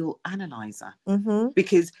is Deal Analyzer, Mm-hmm.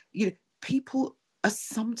 because, people are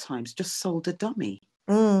sometimes just sold a dummy.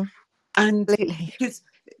 Mm, And absolutely.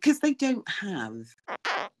 because they don't have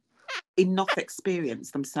enough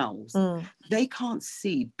experience themselves, they can't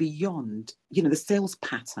see beyond, the sales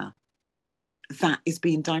patter that is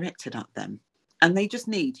being directed at them. And they just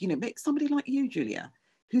need, somebody like you, Julia,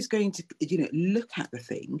 who's going to, look at the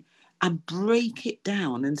thing and break it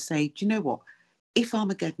down and say, do you know what? If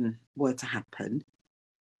Armageddon were to happen,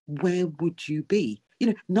 where would you be?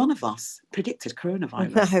 None of us predicted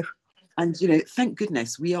coronavirus. No. And, thank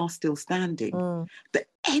goodness we are still standing. But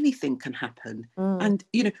anything can happen. And,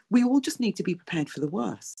 we all just need to be prepared for the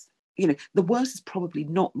worst. The worst is probably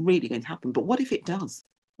not really going to happen. But what if it does?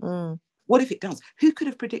 What if it does? Who could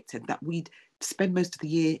have predicted that we'd spend most of the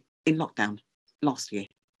year in lockdown last year?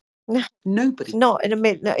 No, Nobody. not in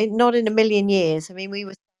a million years. I mean, we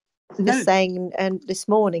were just No. saying this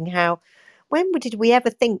morning how when did we ever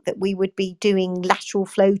think that we would be doing lateral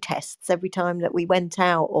flow tests every time that we went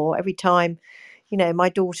out, or every time, my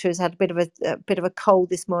daughter has had a bit of a cold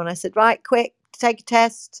this morning. I said, right, quick, take a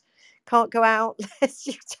test. Can't go out. Let's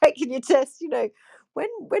you taking your test. When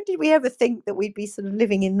did we ever think that we'd be sort of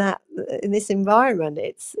living in this environment?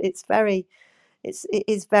 It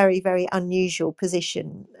is very, very unusual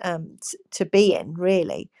position to be in,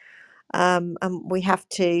 really. And we have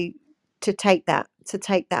to take that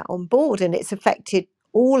on board, and it's affected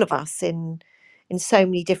all of us in so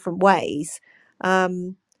many different ways.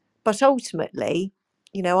 But ultimately,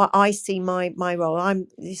 I see my role. I'm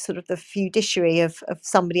sort of the fiduciary of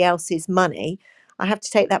somebody else's money. I have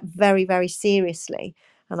to take that very, very seriously,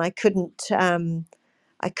 and I couldn't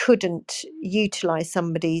utilize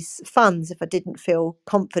somebody's funds if I didn't feel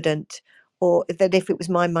confident, or that if it was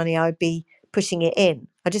my money, I'd be putting it in.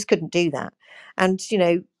 I just couldn't do that. And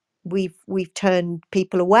we've turned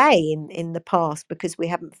people away in the past because we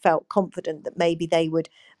haven't felt confident that maybe they would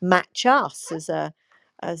match us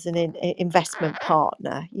as an investment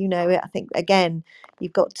partner. I think again,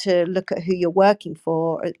 you've got to look at who you're working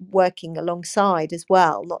for, working alongside as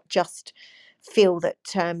well, not just feel that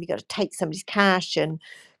you've got to take somebody's cash and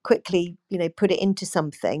quickly put it into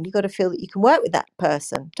something. You've got to feel that you can work with that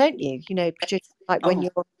person, don't you? Just like when Oh,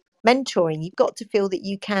 you're mentoring, you've got to feel that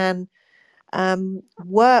you can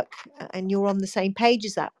work and you're on the same page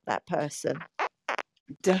as that person.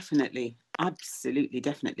 definitely. Absolutely,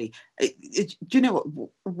 definitely. Do you know what?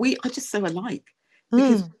 We are just so alike,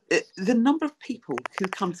 because Mm, the number of people who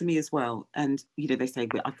come to me as well, and they say,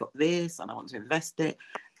 well, I've got this and I want to invest it.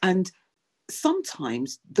 And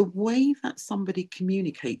sometimes the way that somebody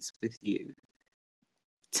communicates with you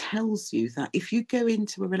tells you that if you go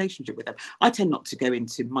into a relationship with them, I tend not to go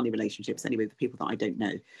into money relationships anyway with people that I don't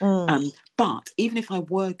know. But even if I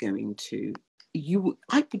were going to,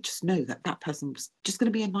 I would just know that that person was just going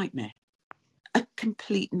to be a nightmare, a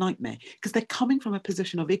complete nightmare, because they're coming from a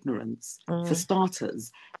position of ignorance for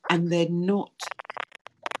starters, and they're not,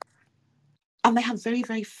 and they have very,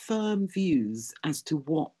 very firm views as to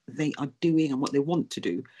what they are doing and what they want to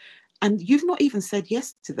do. And you've not even said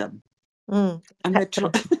yes to them. And they're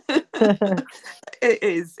it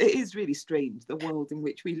is really strange, the world in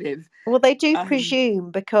which we live. Well, they do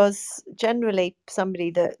presume, because generally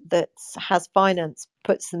somebody that has finance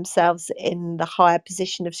puts themselves in the higher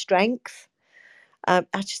position of strength. I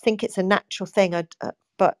just think it's a natural thing.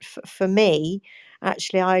 But for me,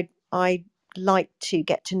 actually, I like to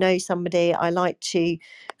get to know somebody. I like to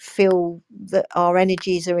feel that our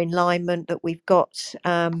energies are in alignment, that we've got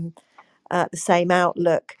the same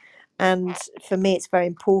outlook. And for me, it's very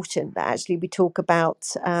important that actually we talk about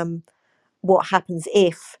what happens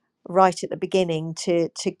if, right at the beginning, to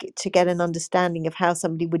get an understanding of how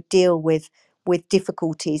somebody would deal with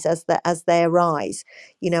difficulties as they arise.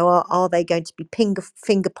 Are they going to be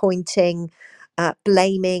finger pointing,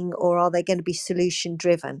 blaming, or are they going to be solution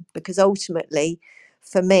driven? Because ultimately,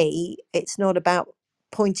 for me, it's not about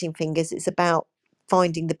pointing fingers, it's about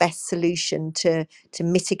finding the best solution to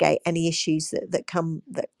mitigate any issues that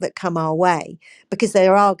come our way, because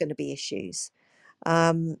there are going to be issues.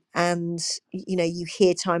 And you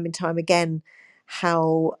hear time and time again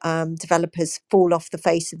how developers fall off the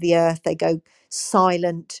face of the earth, they go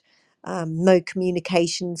silent, no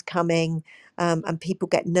communications coming, and people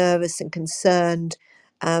get nervous and concerned.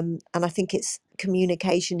 And I think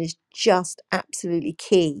communication is just absolutely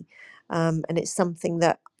key, and it's something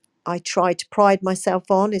that I try to pride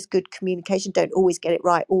myself on, is good communication. Don't always get it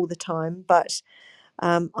right all the time, but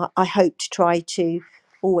I hope to try to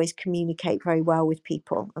always communicate very well with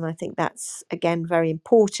people, and I think that's again very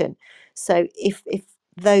important. So if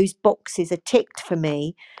those boxes are ticked for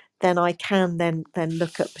me, then I can then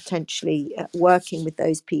look at potentially working with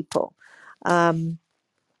those people.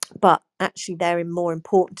 But actually, they're more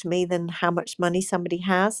important to me than how much money somebody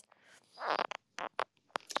has.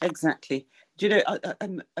 Exactly. Do you know,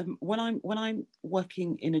 when I'm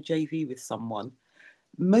working in a JV with someone,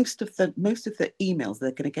 most of the emails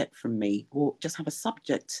they're going to get from me will just have a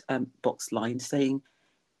subject box line saying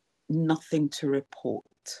nothing to report.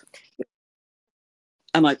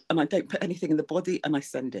 And I don't put anything in the body, and I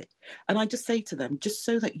send it. And I just say to them, just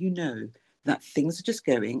so that you know that things are just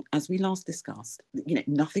going as we last discussed.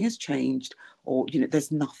 Nothing has changed, or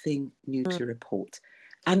there's nothing new to report.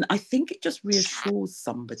 And I think it just reassures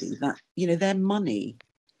somebody that their money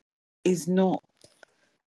is not.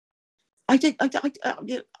 I don't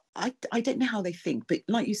know how they think, but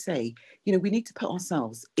like you say, we need to put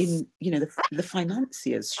ourselves in the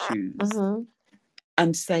financier's shoes.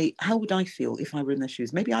 And say, how would I feel if I were in their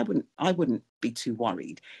shoes? Maybe I wouldn't be too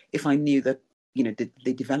worried if I knew that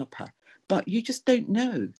the developer, but you just don't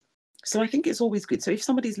know. So I think it's always good. So if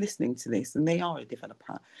somebody's listening to this and they are a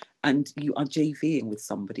developer and you are JVing with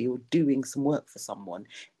somebody or doing some work for someone,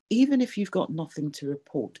 even if you've got nothing to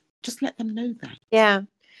report, just let them know that. Yeah.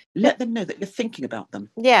 Let them know that you're thinking about them.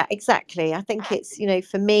 Yeah, exactly. I think it's,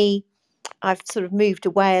 for me, I've sort of moved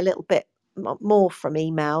away a little bit more from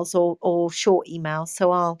emails or short emails.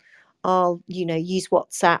 So I'll use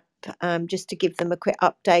WhatsApp just to give them a quick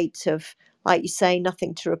update of, like you say,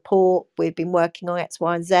 nothing to report. We've been working on X,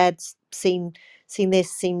 Y, and Z. Seen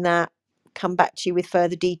this, seen that. Come back to you with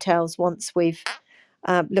further details once we've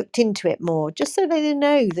looked into it more, just so they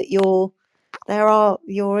know that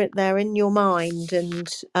they're in your mind, and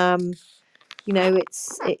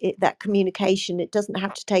it's that communication. It doesn't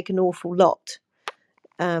have to take an awful lot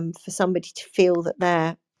for somebody to feel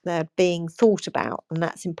that they're being thought about, and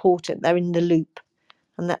that's important. They're in the loop,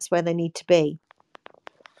 and that's where they need to be.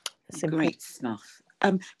 Great stuff.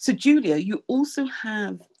 So Julia, you also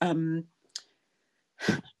have a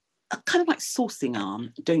kind of like sourcing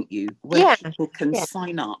arm, don't you, where people can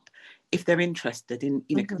sign up if they're interested in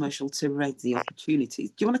commercial to resi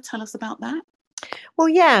opportunities. Do you want to tell us about that? Well,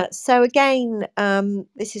 yeah. So again,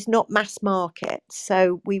 this is not mass market.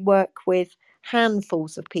 So we work with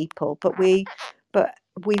handfuls of people, but we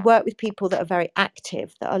work with people that are very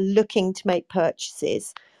active, that are looking to make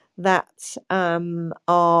purchases, that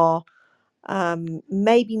are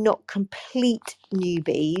maybe not complete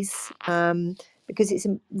newbies, because it's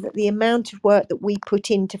the amount of work that we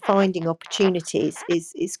put into finding opportunities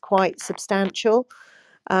is quite substantial,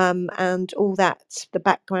 and all that, the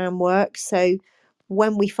background work. So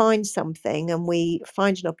when we find something and we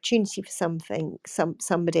find an opportunity for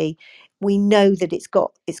somebody, we know that it's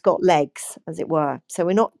got legs, as it were. So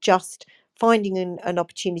we're not just finding an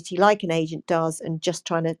opportunity like an agent does and just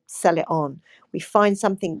trying to sell it on. We find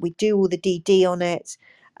something, we do all the DD on it,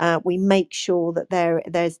 we make sure that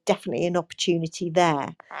there's definitely an opportunity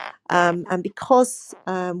there. And because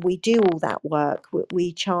we do all that work,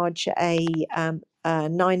 we charge a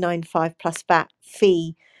 995 plus VAT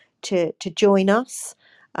fee to join us,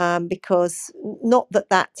 because not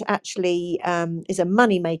that actually is a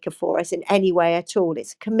money maker for us in any way at all.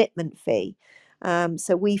 It's a commitment fee.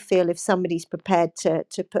 So we feel if somebody's prepared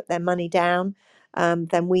to put their money down,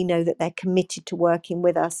 then we know that they're committed to working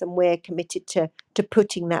with us, and we're committed to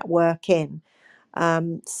putting that work in.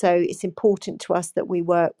 So it's important to us that we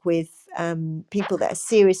work with people that are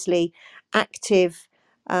seriously active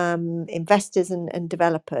investors and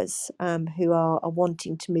developers who are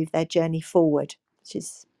wanting to move their journey forward,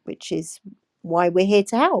 which is why we're here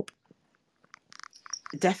to help.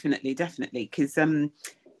 Definitely, because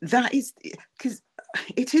that is because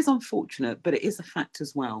it is unfortunate, but it is a fact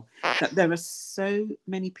as well that there are so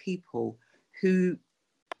many people who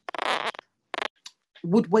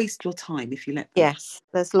would waste your time if you let them. Yes,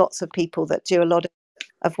 there's lots of people that do a lot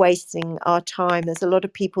of wasting our time. There's a lot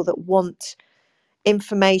of people that want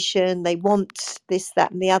information, they want this,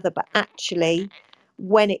 that, and the other, but actually,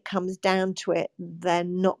 when it comes down to it, they're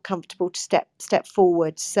not comfortable to step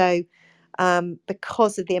forward. So,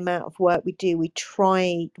 because of the amount of work we do, we've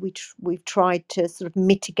tried to sort of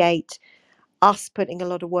mitigate us putting a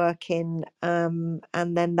lot of work in, and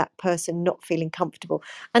then that person not feeling comfortable.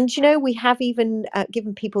 And we have even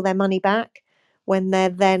given people their money back when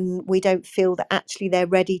we don't feel that actually they're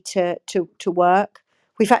ready to work.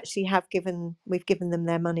 We've given them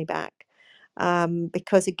their money back,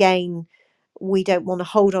 because again, we don't want to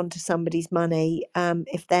hold on to somebody's money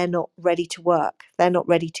if they're not ready to work, they're not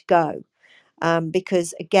ready to go,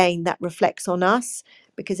 because again, that reflects on us.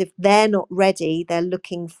 Because if they're not ready, they're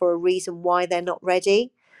looking for a reason why they're not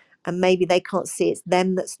ready, and maybe they can't see it's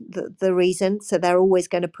them that's the reason. So they're always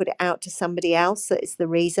going to put it out to somebody else that is the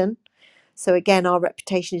reason. So again, our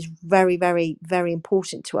reputation is very, very, very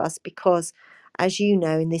important to us, because, as you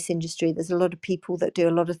know, in this industry, there's a lot of people that do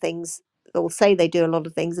a lot of things, or say they do a lot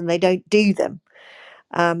of things, and they don't do them.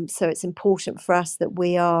 So it's important for us that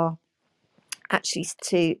we are actually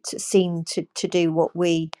seen to do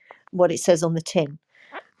what it says on the tin,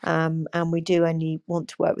 and we do only want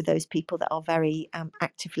to work with those people that are very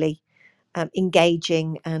actively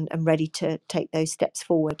engaging and ready to take those steps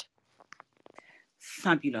forward.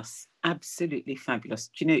 Fabulous, absolutely fabulous.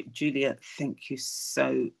 Do you know, Julia, thank you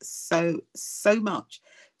so much.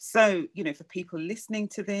 So, for people listening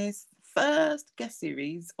to this first guest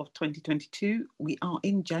series of 2022, we are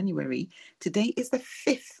in January. Today is the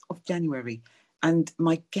 5th of January, and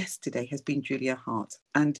my guest today has been Julia Hart.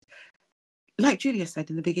 And like Julia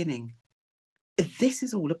said in the beginning, this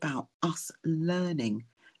is all about us learning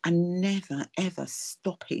and never ever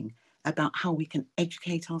stopping about how we can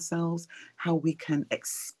educate ourselves, how we can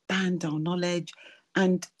expand our knowledge.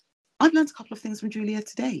 And I've learned a couple of things from Julia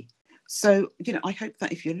today. So, I hope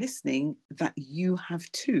that if you're listening, that you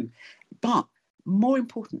have too. But more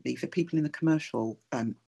importantly, for people in the commercial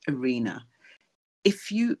arena,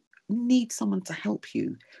 if you need someone to help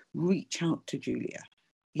you, reach out to Julia.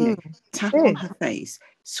 Tap on her face,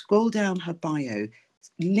 scroll down her bio,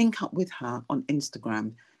 link up with her on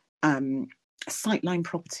Instagram,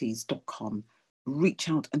 sightlineproperties.com, reach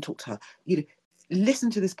out and talk to her. Listen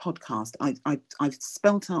to this podcast. I've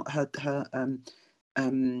spelt out her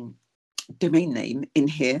domain name in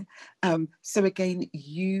here. So again,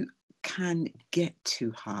 you can get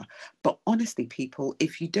to her. But honestly, people,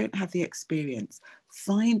 if you don't have the experience,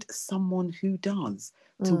 find someone who does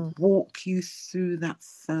to walk you through that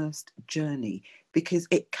first journey, because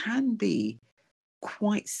it can be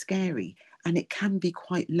quite scary and it can be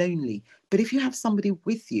quite lonely. But if you have somebody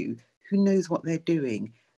with you who knows what they're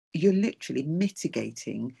doing, you're literally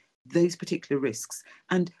mitigating those particular risks.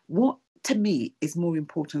 And what to me is more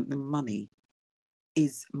important than money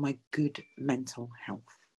is my good mental health.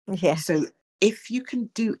 Yeah. So if you can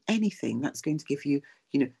do anything that's going to give you,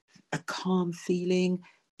 a calm feeling,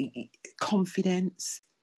 confidence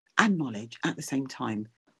and knowledge at the same time,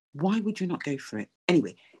 why would you not go for it?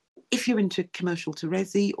 Anyway, if you're into commercial to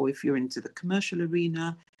resi, or if you're into the commercial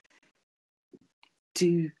arena,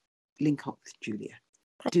 do link up with Julia.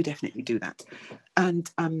 Do definitely do that. And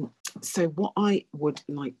so what I would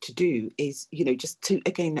like to do is, just to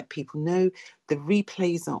again let people know the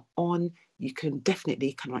replays are on. You can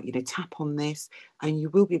definitely kind of tap on this, and you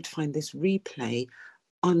will be able to find this replay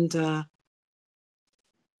under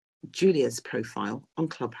Julia's profile on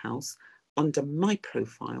Clubhouse, under my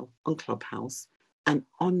profile on Clubhouse, and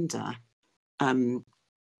under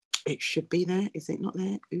it should be there. Is it not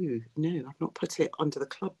there? Ooh, no, I've not put it under the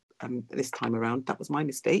club this time around. That was my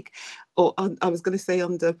mistake. Or I was going to say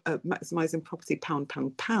under maximising property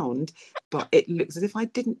pound, but it looks as if I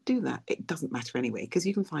didn't do that. It doesn't matter anyway, because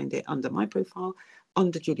you can find it under my profile,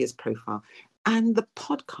 under Julia's profile. And the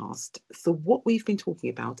podcast, so what we've been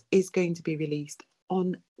talking about, is going to be released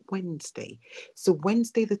on Wednesday. So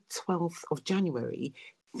Wednesday, the 12th of January,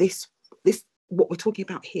 this what we're talking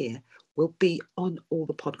about here will be on all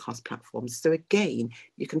the podcast platforms. So again,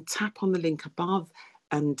 you can tap on the link above,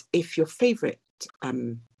 and if your favorite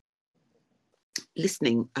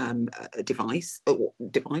listening device,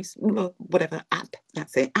 whatever app,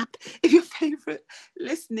 that's it, app, if your favorite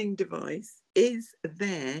listening device is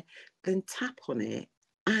there, then tap on it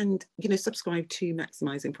and subscribe to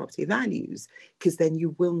Maximising Property Values, because then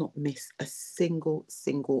you will not miss a single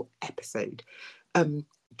episode.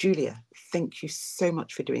 Julia, thank you so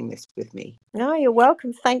much for doing this with me. No, you're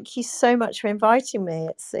welcome. Thank you so much for inviting me.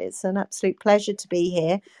 It's an absolute pleasure to be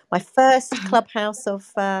here. My first Clubhouse of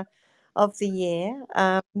the year.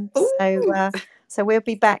 So we'll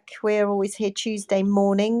be back. We're always here Tuesday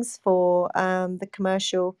mornings for the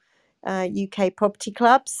commercial UK Property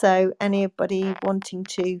Club. So anybody wanting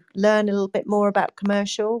to learn a little bit more about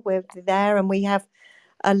commercial, we're there, and we have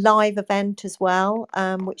a live event as well,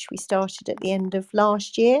 which we started at the end of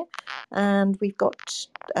last year, and we've got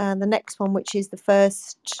the next one, which is the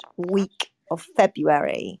first week of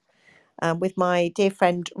February, with my dear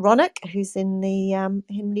friend Ronak, who's in the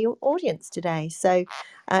audience today. So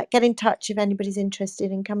get in touch if anybody's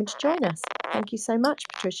interested in coming to join us. Thank you so much,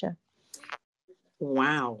 Patricia.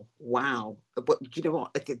 Wow. But you know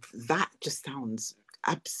what? That just sounds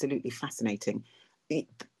absolutely fascinating.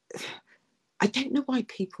 I don't know why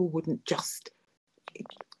people wouldn't just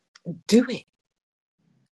do it.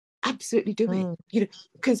 Absolutely do it.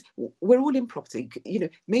 Because we're all in property.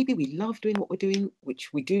 Maybe we love doing what we're doing,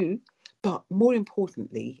 which we do, but more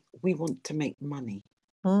importantly, we want to make money.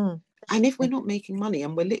 And if we're not making money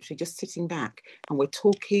and we're literally just sitting back and we're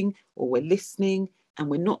talking or we're listening and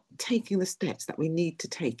we're not taking the steps that we need to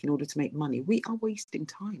take in order to make money, we are wasting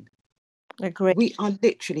time. Agreed. We are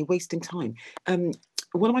literally wasting time.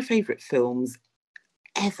 One of my favourite films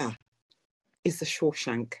ever is The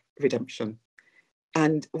Shawshank Redemption,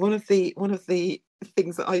 and one of the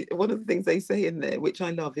things they say in there, which I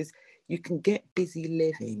love, is you can get busy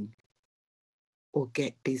living or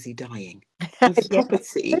get busy dying. And for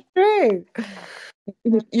property, true.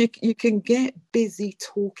 You can get busy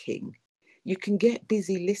talking, you can get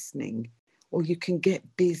busy listening, or you can get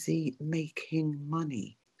busy making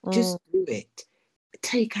money. Just do it.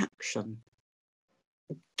 Take action.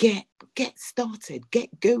 Get started,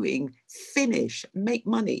 get going, finish, make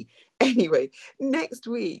money. Anyway, next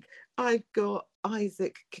week I've got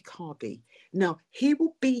Isaac Kikabi. Now, he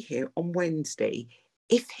will be here on Wednesday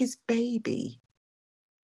if his baby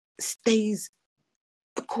stays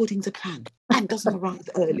according to plan and doesn't arrive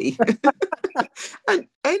early. And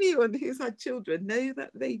anyone who's had children know that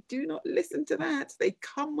they do not listen to that. They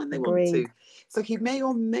come when they want to. So he may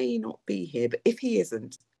or may not be here, but if he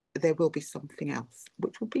isn't, there will be something else,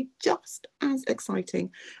 which will be just as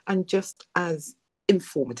exciting and just as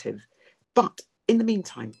informative. But in the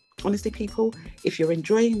meantime, honestly, people, if you're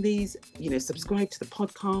enjoying these, subscribe to the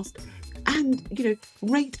podcast and,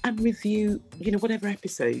 rate and review, whatever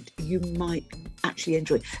episode you might actually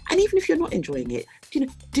enjoy. And even if you're not enjoying it,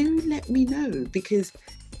 do let me know, because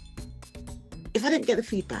if I don't get the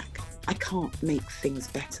feedback, I can't make things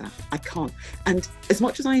better. I can't. And as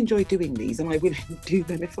much as I enjoy doing these, and I will do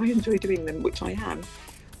them if I enjoy doing them, which I am,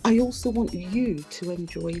 I also want you to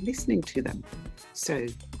enjoy listening to them. So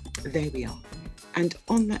there we are. And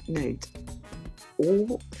on that note,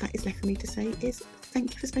 all that is left for me to say is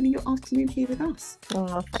thank you for spending your afternoon here with us.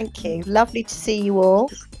 Oh, thank you. Lovely to see you all.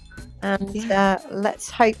 And let's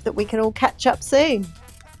hope that we can all catch up soon.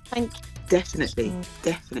 Thank you. Definitely.